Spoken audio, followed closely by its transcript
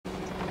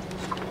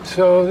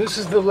So this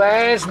is the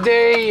last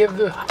day of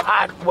the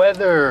hot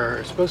weather.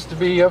 It's supposed to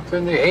be up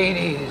in the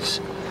 80s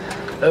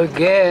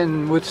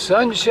again with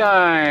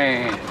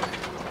sunshine.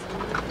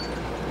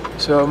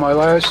 So my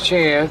last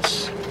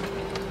chance,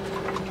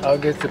 I'll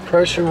get the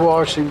pressure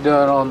washing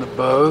done on the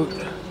boat.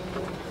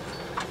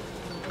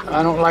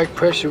 I don't like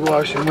pressure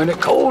washing when it's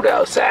cold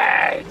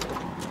outside.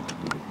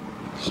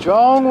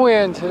 Strong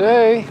wind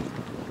today.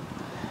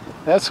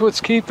 That's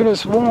what's keeping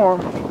us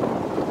warm.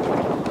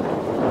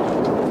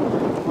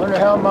 Wonder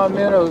how my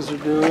minnows are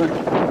doing.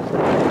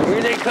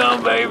 Here they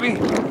come, baby.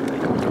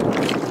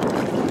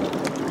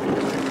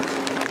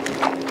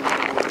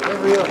 They're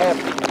real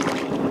happy.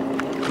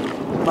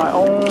 My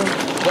own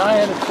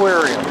giant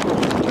aquarium.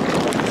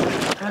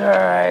 All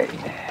right.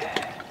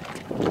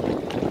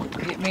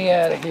 Get me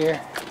out of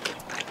here.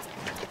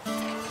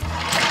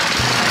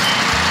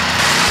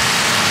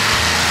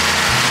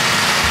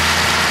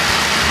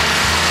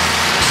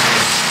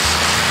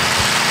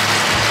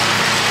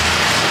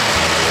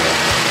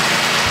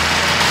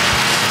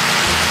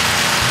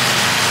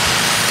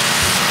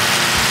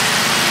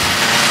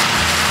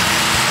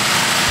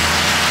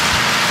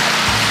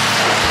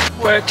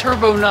 Well, that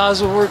turbo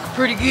nozzle worked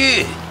pretty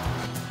good.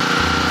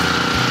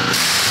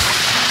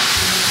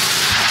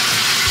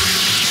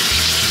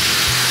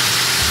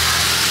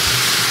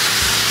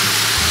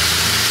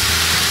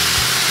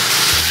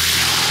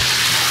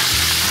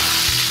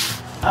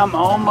 I'm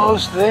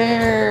almost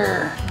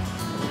there.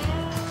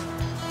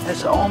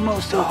 That's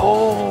almost a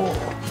hole.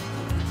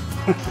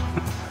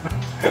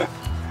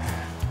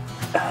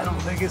 I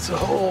don't think it's a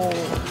hole,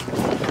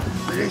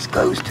 but it's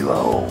close to a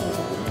hole.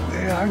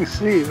 Yeah, I can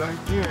see it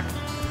right there.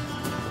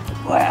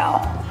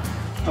 Wow.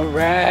 All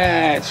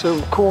right,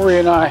 so Corey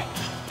and I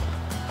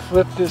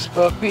flipped this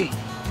puppy.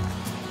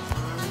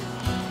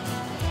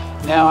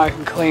 Now I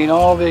can clean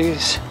all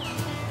these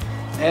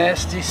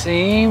nasty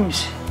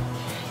seams.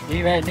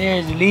 See right there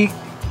is a leak.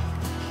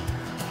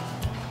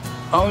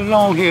 All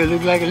along here,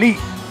 look like a leak.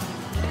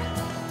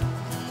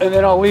 And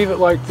then I'll leave it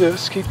like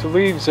this, keep the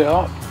leaves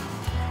out,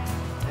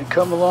 and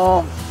come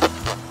along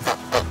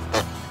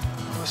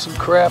with some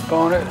crap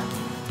on it.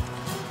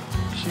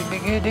 Should be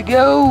good to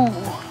go.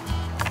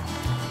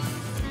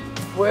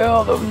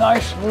 Well, the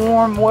nice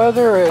warm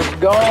weather is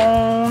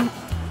gone.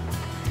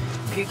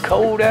 Get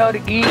cold out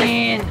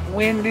again.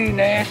 Windy,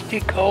 nasty,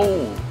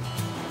 cold.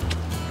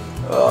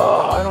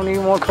 Oh, I don't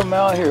even want to come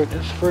out here with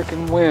this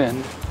freaking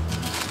wind.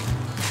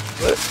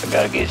 But I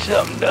gotta get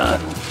something done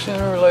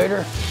sooner or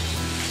later.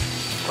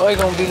 Probably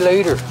gonna be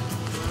later.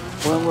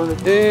 What I'm gonna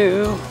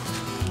do,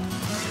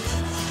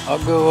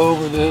 I'll go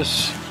over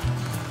this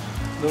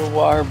little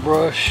wire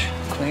brush,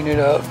 clean it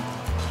up,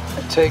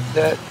 and take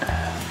that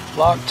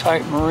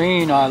Loctite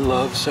Marine I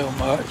love so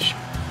much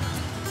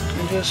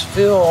and just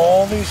fill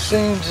all these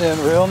seams in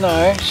real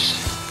nice,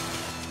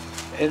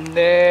 and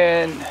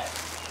then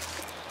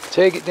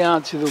take it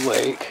down to the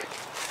lake,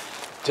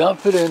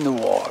 dump it in the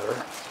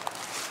water,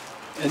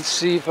 and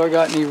see if I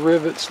got any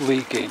rivets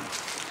leaking.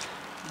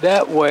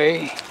 That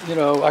way, you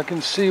know, I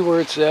can see where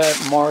it's at,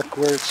 mark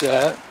where it's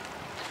at.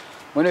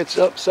 When it's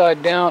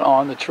upside down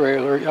on the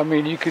trailer, I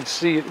mean, you could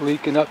see it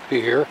leaking up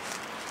here,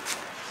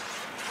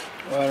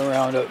 right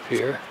around up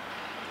here.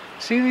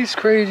 See these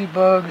crazy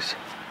bugs?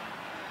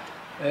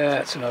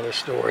 That's another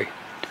story.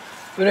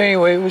 But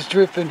anyway, it was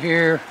dripping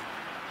here,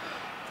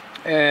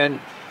 and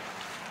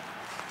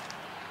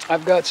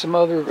I've got some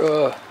other,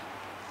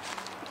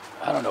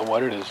 I don't know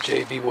what it is,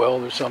 JB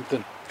weld or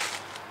something,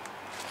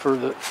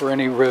 for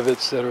any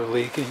rivets that are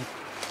leaking.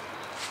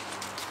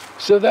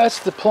 So that's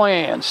the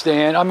plan,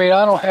 Stan. I mean,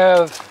 I don't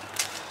have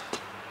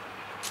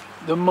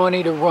the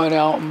money to run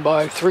out and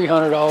buy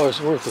 $300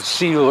 worth of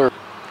sealer.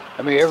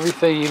 I mean,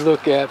 everything you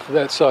look at for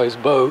that size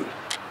boat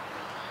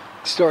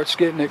starts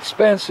getting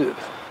expensive.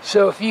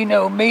 So if you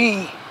know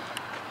me,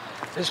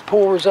 as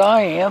poor as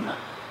I am,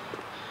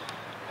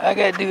 I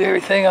gotta do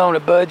everything on a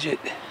budget.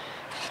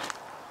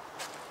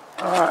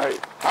 Alright,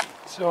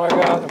 so I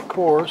got, of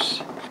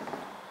course,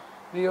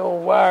 the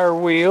old wire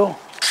wheel.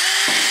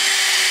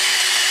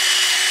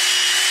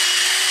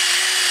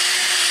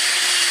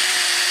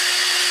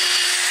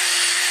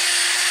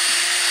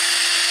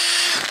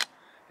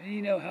 And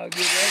you know how good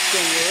that's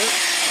gonna work.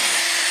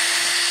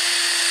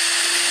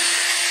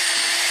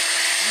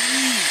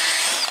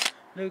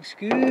 Looks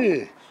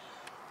good.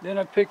 Then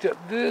I picked up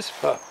this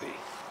puppy.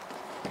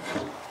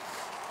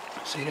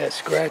 See that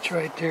scratch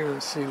right there?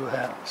 Let's see what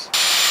happens.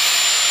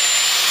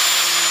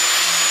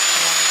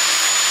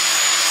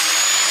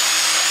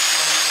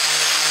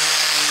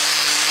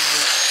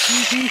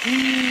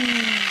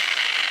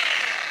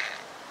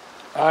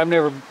 I've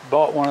never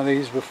bought one of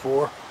these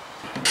before.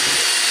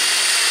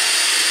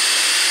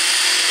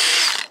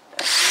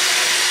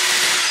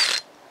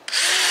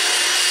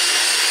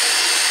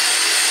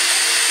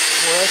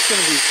 Well, that's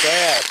going to be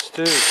fast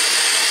too.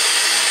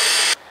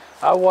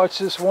 I watched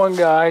this one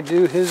guy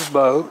do his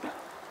boat,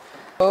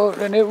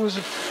 and it was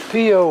a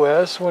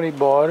POS when he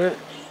bought it,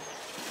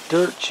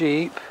 dirt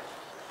cheap.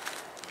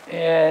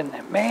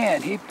 And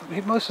man, he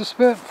must have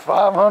spent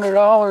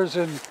 $500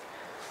 in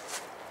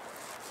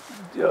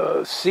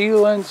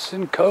sealants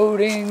and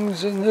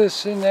coatings and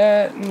this and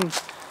that,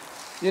 and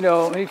you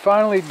know, he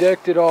finally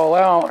decked it all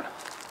out,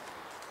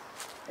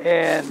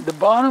 and the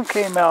bottom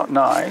came out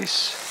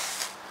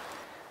nice.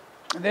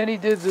 And then he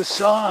did the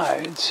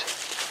sides.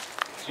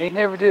 He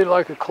never did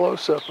like a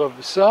close-up of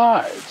the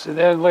sides, and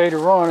then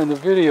later on in the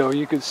video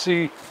you could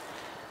see,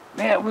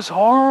 man, it was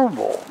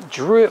horrible.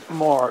 Drip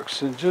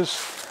marks and just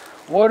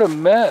what a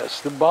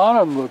mess. The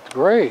bottom looked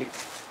great,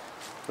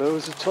 but it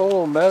was a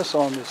total mess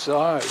on the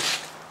sides.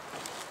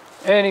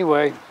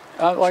 Anyway,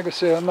 like I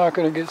said, I'm not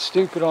going to get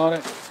stupid on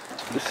it.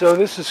 So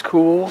this is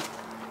cool.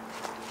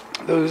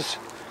 Those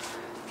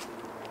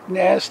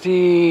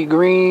nasty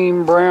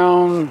green,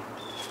 brown,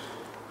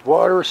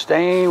 water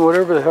stain,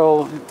 whatever the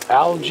hell,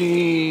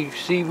 algae,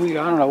 seaweed,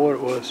 I don't know what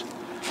it was.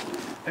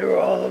 They were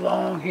all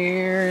along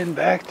here and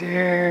back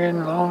there and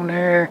along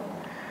there.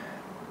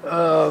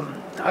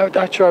 I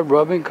tried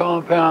rubbing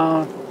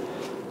compound.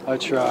 I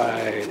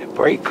tried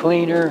brake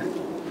cleaner.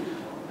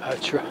 I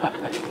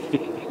tried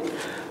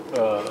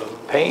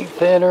paint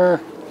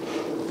thinner.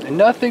 And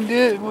nothing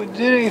did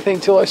anything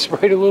until I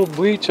sprayed a little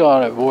bleach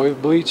on it. Boy,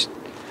 bleach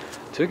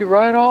took it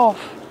right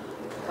off.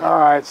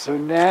 Alright, so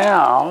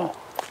now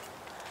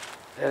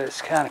that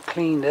it's kind of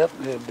cleaned up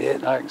a little bit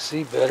and I can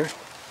see better,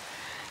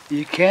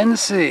 you can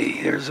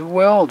see there's a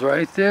weld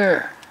right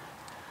there.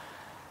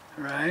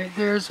 Right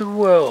there's a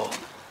weld.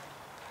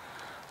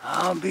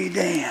 I'll be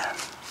damned.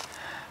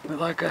 But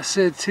like I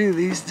said too,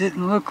 these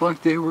didn't look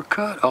like they were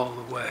cut all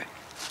the way.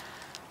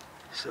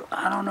 So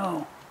I don't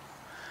know.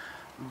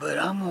 But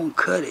I'm gonna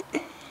cut it.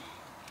 It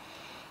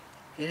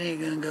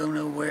ain't gonna go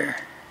nowhere.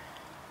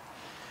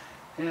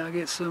 And I'll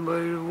get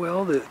somebody to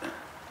weld it.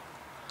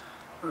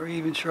 Or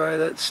even try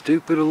that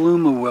stupid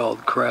Aluma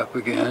weld crap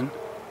again.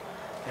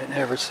 It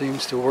never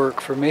seems to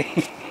work for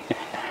me.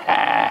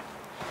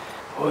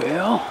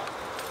 Well,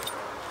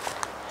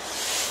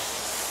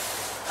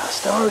 I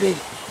started.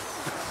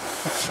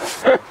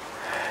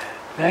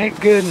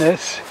 Thank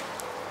goodness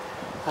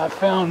I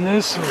found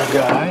this little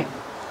guy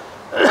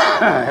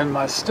and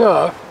my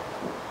stuff.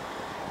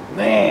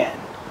 Man,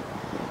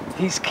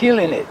 he's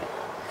killing it.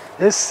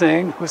 This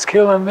thing was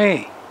killing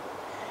me.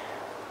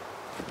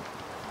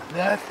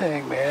 That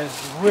thing, man,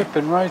 is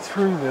whipping right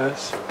through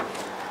this.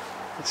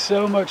 It's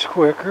so much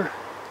quicker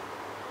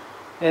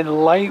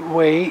and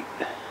lightweight.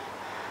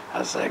 I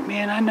was like,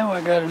 man, I know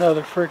I got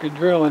another freaking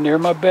drill in there.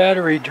 My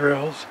battery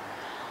drills,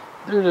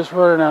 they're just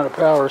running out of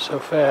power so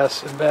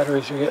fast, and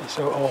batteries are getting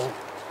so old.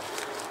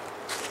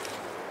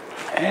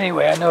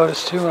 Anyway, I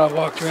noticed too when I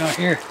walked around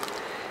here,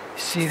 you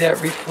see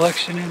that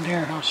reflection in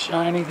there, how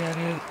shiny that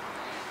is?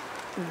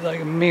 It's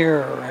like a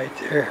mirror right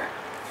there.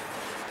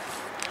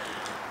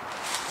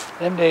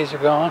 Them days are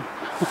gone.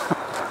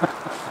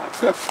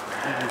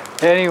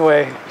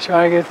 Anyway,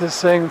 trying to get this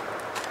thing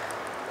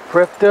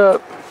prepped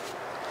up,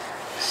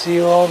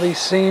 seal all these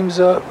seams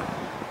up.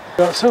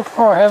 So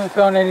far I haven't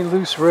found any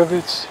loose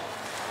rivets.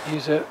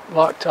 Use it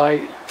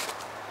Loctite.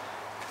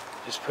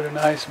 Just put a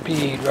nice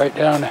bead right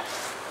down there.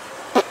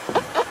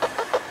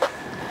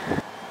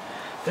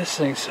 This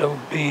thing's so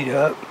beat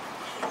up.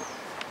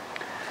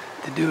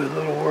 To do a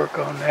little work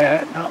on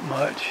that, not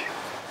much.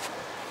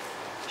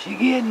 She's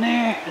getting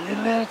there a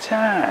little at a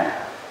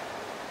time.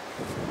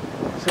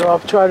 So I'll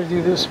try to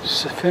do this,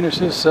 finish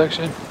this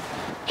section.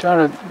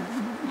 Trying to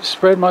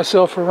spread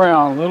myself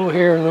around, a little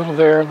here, a little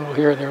there, a little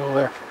here, a little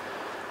there.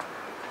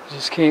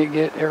 Just can't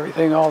get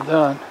everything all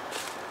done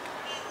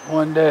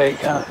one day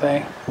kind of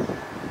thing.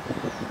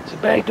 So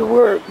back to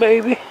work,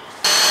 baby.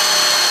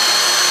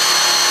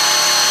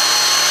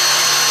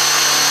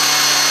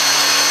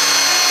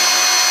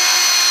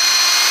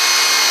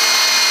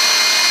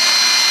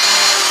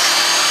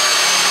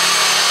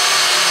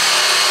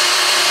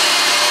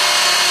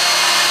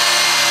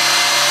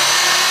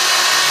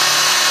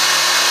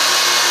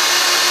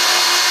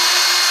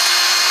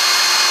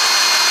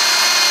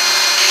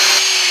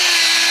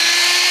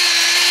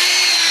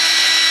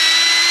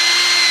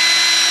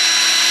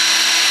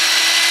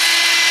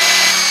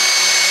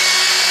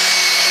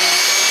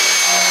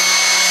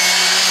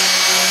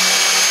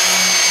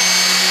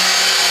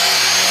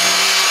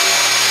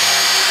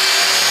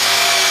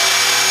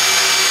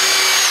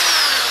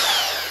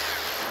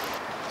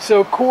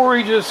 So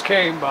Corey just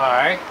came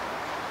by.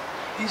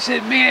 He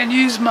said, man,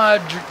 use my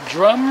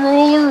drum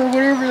roller or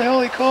whatever the hell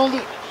he called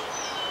it.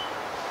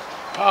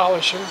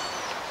 Polisher.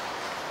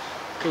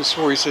 Because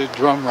Corey said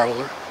drum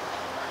roller.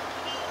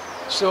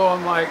 So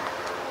I'm like,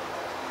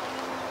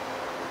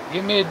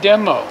 give me a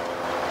demo.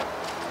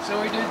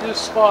 So he did this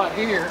spot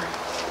here.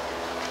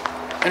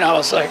 And I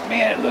was like,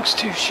 man, it looks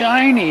too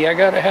shiny. I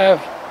gotta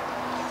have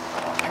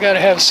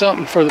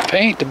something for the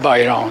paint to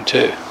bite on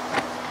too.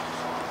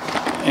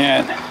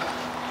 And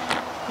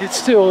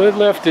it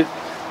left it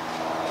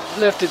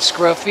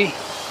scruffy.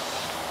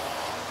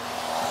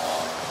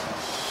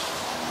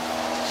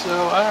 So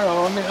I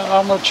don't know,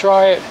 I'm gonna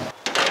try it.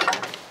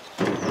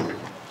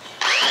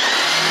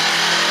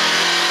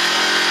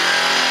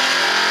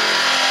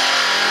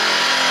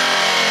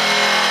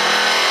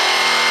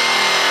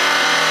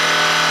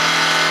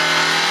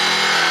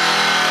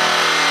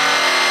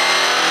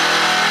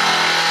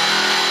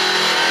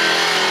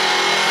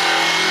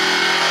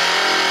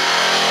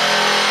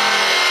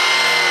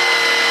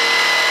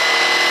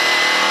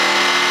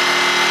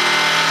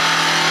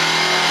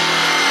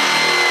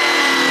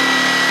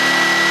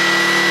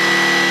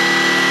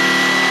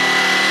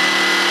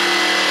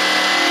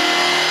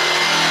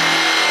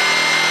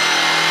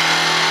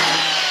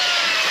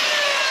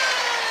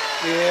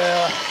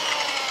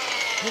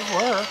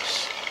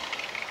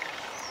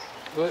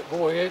 But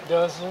boy, it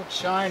does look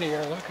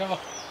shinier. Look how,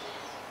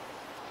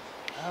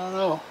 I don't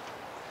know.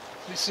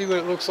 Let me see what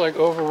it looks like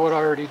over what I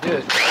already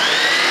did.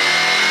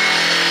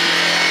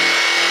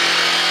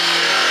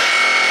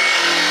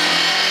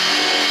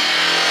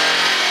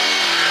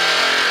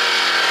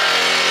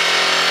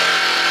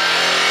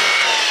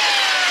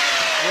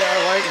 Yeah, I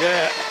like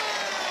that.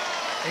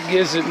 It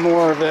gives it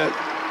more of that,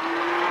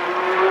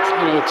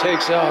 you know, it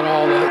takes out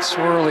all that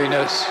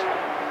swirliness.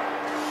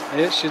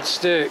 It should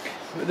stick.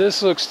 But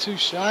this looks too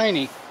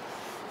shiny.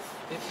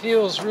 It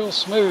feels real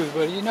smooth,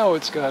 but you know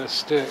it's got to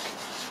stick.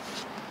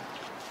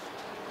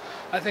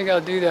 I think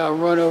I'll do that. I'll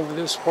run over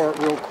this part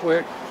real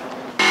quick.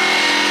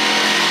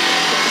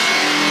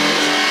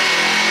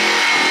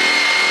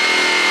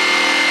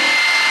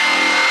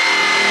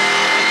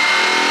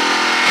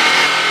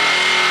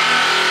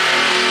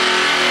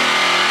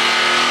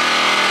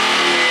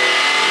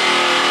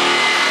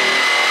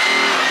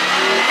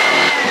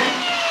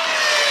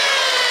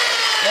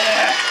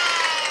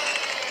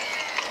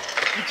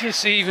 It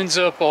just evens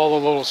up all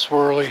the little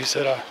swirlies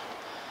that I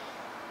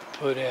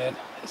put in.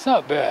 It's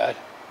not bad,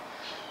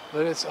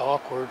 but it's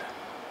awkward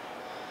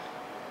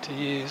to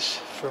use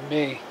for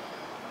me.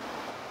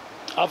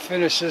 I'll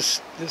finish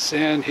this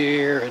end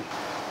here and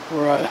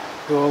where I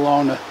go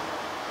along the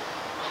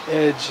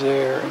edge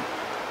there and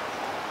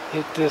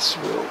hit this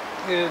real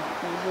good,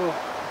 little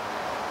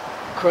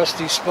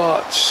crusty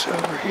spots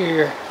over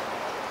here.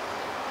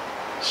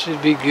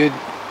 Should be good.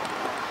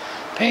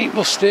 Paint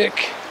will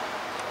stick.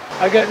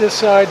 I got this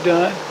side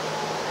done.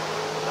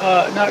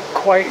 Not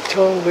quite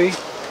totally.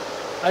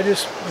 I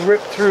just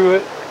ripped through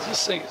it.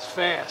 This thing is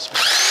fast,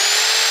 man.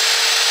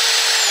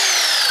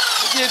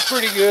 It did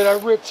pretty good. I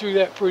ripped through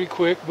that pretty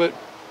quick, but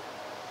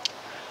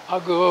I'll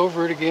go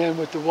over it again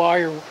with the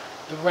wire,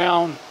 the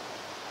round,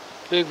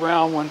 big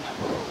round one.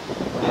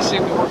 They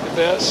seem to work the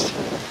best.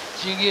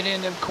 So you get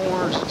in them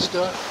corners and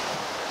stuff.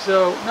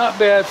 So not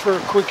bad for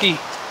a quickie,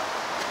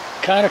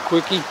 kind of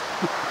quickie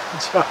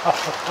job,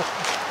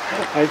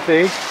 I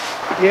think.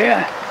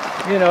 Yeah,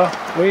 you know,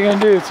 what are you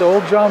gonna do? It's an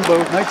old John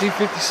boat,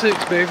 1956,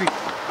 baby.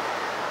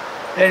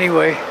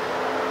 Anyway,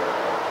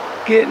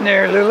 getting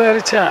there a little at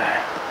a time.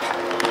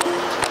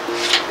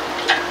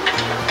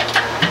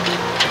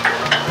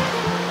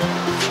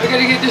 I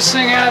gotta get this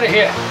thing out of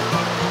here.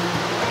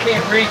 I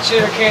can't reach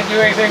it, I can't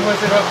do anything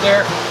with it up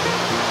there.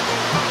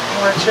 I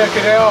wanna check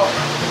it out.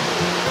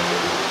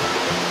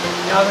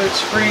 Now that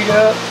it's freed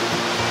up,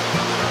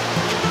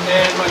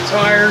 and my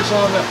tires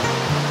on the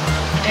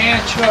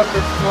hand chuck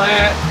are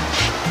flat,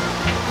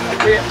 I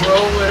can't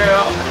roll it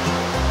out.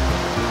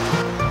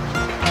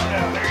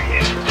 Yeah, there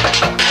he is.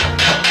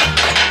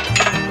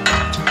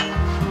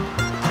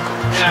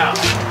 Now,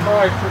 I'll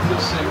probably put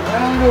this thing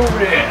right over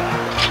there.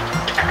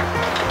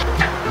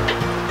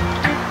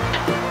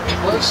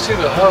 Close to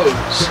the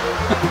hose.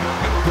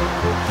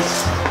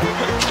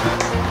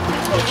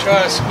 I'll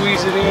try to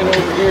squeeze it in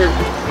over here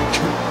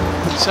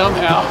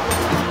somehow.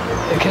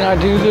 Can I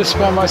do this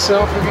by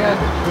myself again?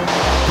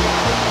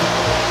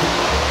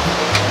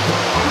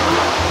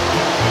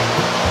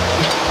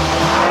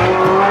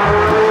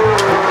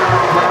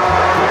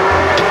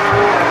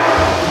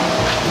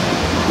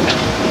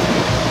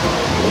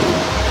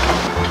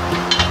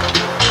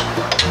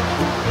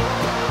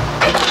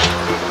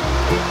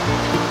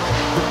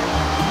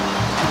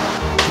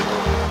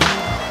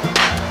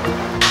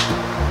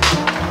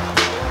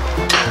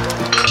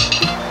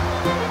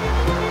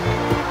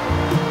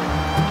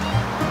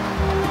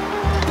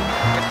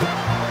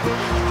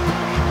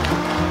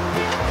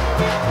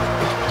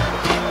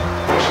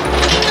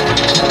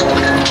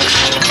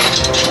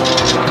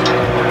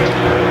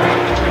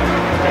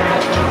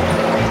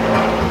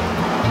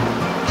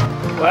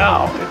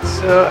 Wow,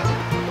 it's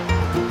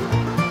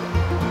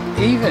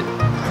even.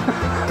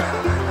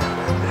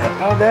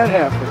 How'd that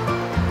happen?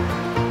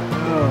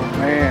 Oh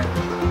man,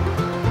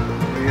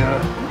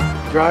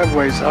 the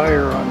driveway's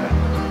higher on the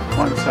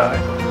one side.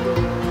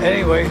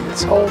 Anyway,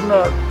 it's holding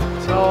up.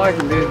 That's all I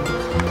can do.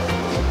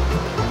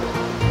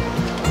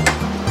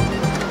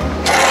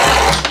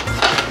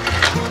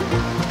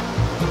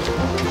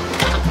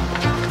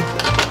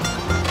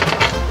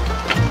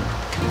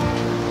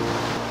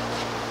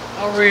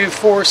 I'll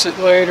reinforce it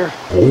later.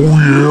 Oh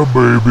yeah,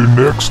 baby,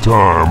 next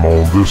time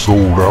on this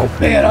old outboard.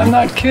 Man, I'm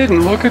not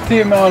kidding. Look at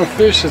the amount of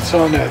fish that's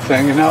on that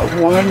thing and not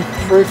one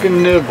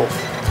freaking nibble.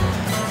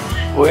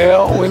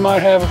 Well, we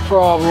might have a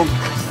problem.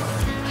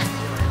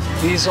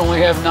 These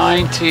only have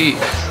 9 teeth.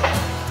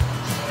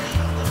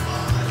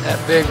 That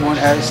big one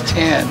has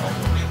 10.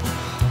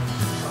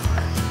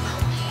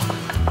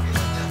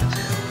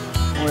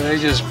 Boy, they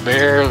just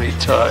barely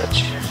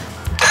touch.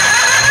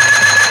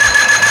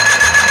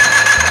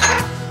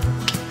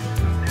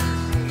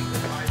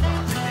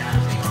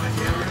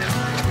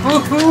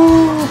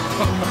 Woohoo!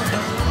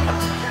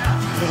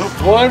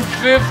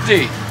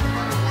 150.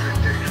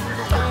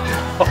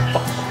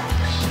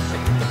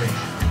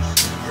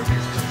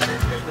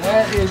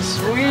 That is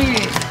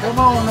sweet. Come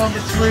on, number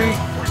 3.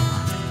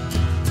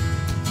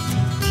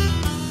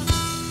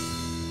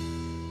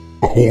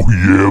 Oh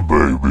yeah,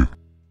 baby.